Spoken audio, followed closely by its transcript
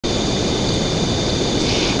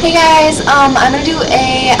Hey guys, I'm gonna do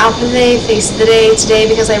a outfit of the day, face of the day today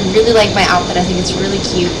because I really like my outfit. I think it's really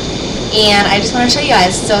cute, and I just want to show you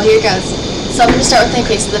guys. So here it goes. So I'm gonna start with my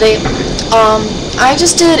face of the day. I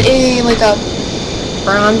just did a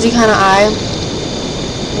bronzy kind of eye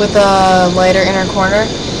with a lighter inner corner,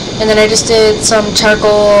 and then I just did some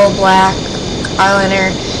charcoal black eyeliner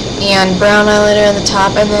and brown eyeliner on the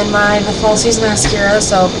top, and then the falsies mascara.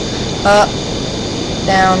 So up,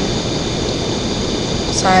 down,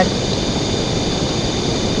 side.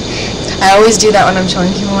 I always do that when I'm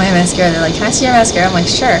showing people my mascara. They're like, "Can I see your mascara?" I'm like,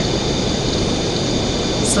 "Sure."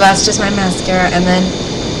 So that's just my mascara, and then,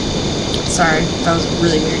 sorry, that was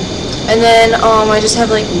really weird. And then I just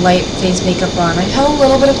have like light face makeup on. I have a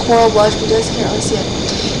little bit of coral blush, but you guys can't really see it.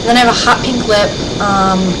 And then I have a hot pink lip.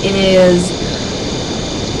 It is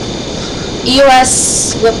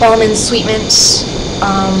EOS lip balm in Sweet Mint,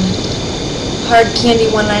 Hard Candy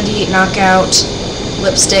 198 Knockout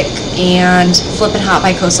lipstick, and Flippin' Hot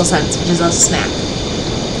by Coastal Scents, which is a snack.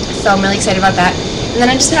 So I'm really excited about that. And then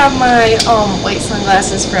I just have my white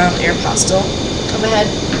sunglasses from Aeropostale on my head.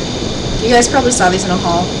 You guys probably saw these in a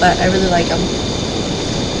haul, but I really like them.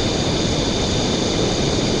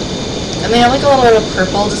 And they have like a little bit of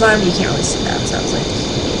purple design, but you can't really see that, so I was like,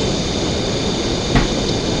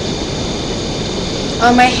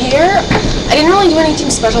 my hair, I didn't really do anything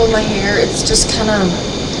special with my hair. It's just kind of,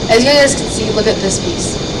 as you guys can see, look at this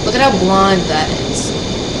piece. Look at how blonde that is.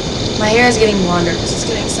 My hair is getting blonder because it's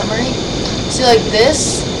getting summery. See, like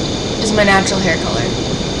this is my natural hair color.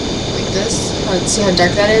 Like this. See how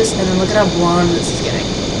dark that is? And then look at how blonde this is getting.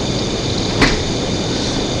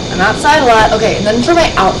 I'm outside a lot. Okay, and then for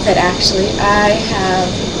my outfit, actually, I have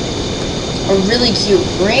a really cute,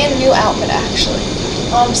 brand new outfit, actually.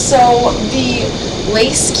 So the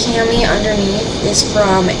lace cami underneath is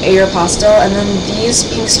from Aeropostale, and then these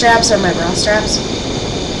pink straps are my bra straps.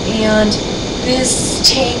 And this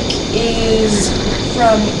tank is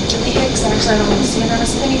from Gilly Hicks. Actually, I don't want to stand on a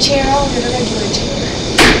spinny chair. I'll get a regular chair.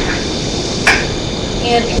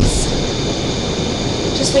 And it's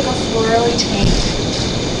just like a florally tank.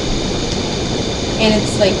 And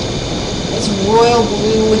it's like, it's royal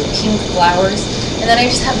blue with pink flowers. And then I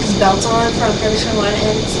just have this belt on from Forever 21,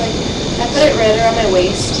 and it's like, I put it right around my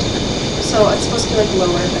waist. So it's supposed to be like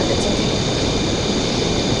lower, but it's okay.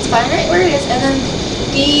 It's fine right where it is. And then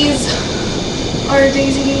these are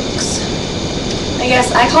Daisy Dukes. I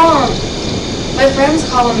guess I call them, my friends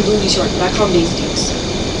call them booty shorts, but I call them Daisy Dukes.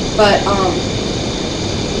 But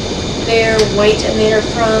they're white, and they're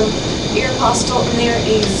from Aeropostale, and they're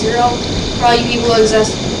a zero. For all you people who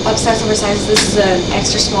obsess over sizes, this is an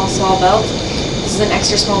extra small belt. This is an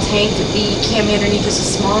extra small tank. The cami underneath is a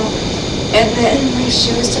small. And then my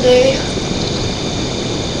shoes today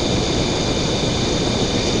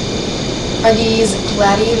are these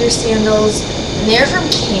Gladiator sandals, and they're from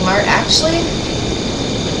Kmart, actually.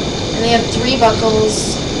 And they have 3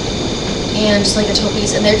 buckles and just like a toe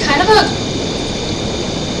piece, and they're kind of a,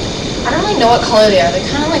 I don't really know what color they are. They're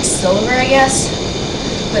kind of like silver, I guess,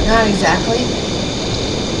 but not exactly.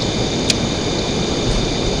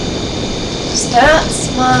 So that's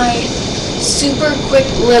my super quick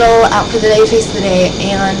little outfit of the day, face of the day,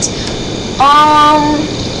 and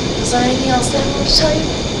is there anything else that I want to tell you?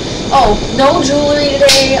 Oh, no jewelry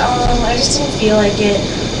today. I just didn't feel like it.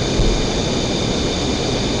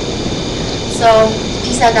 So,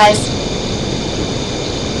 peace out, guys.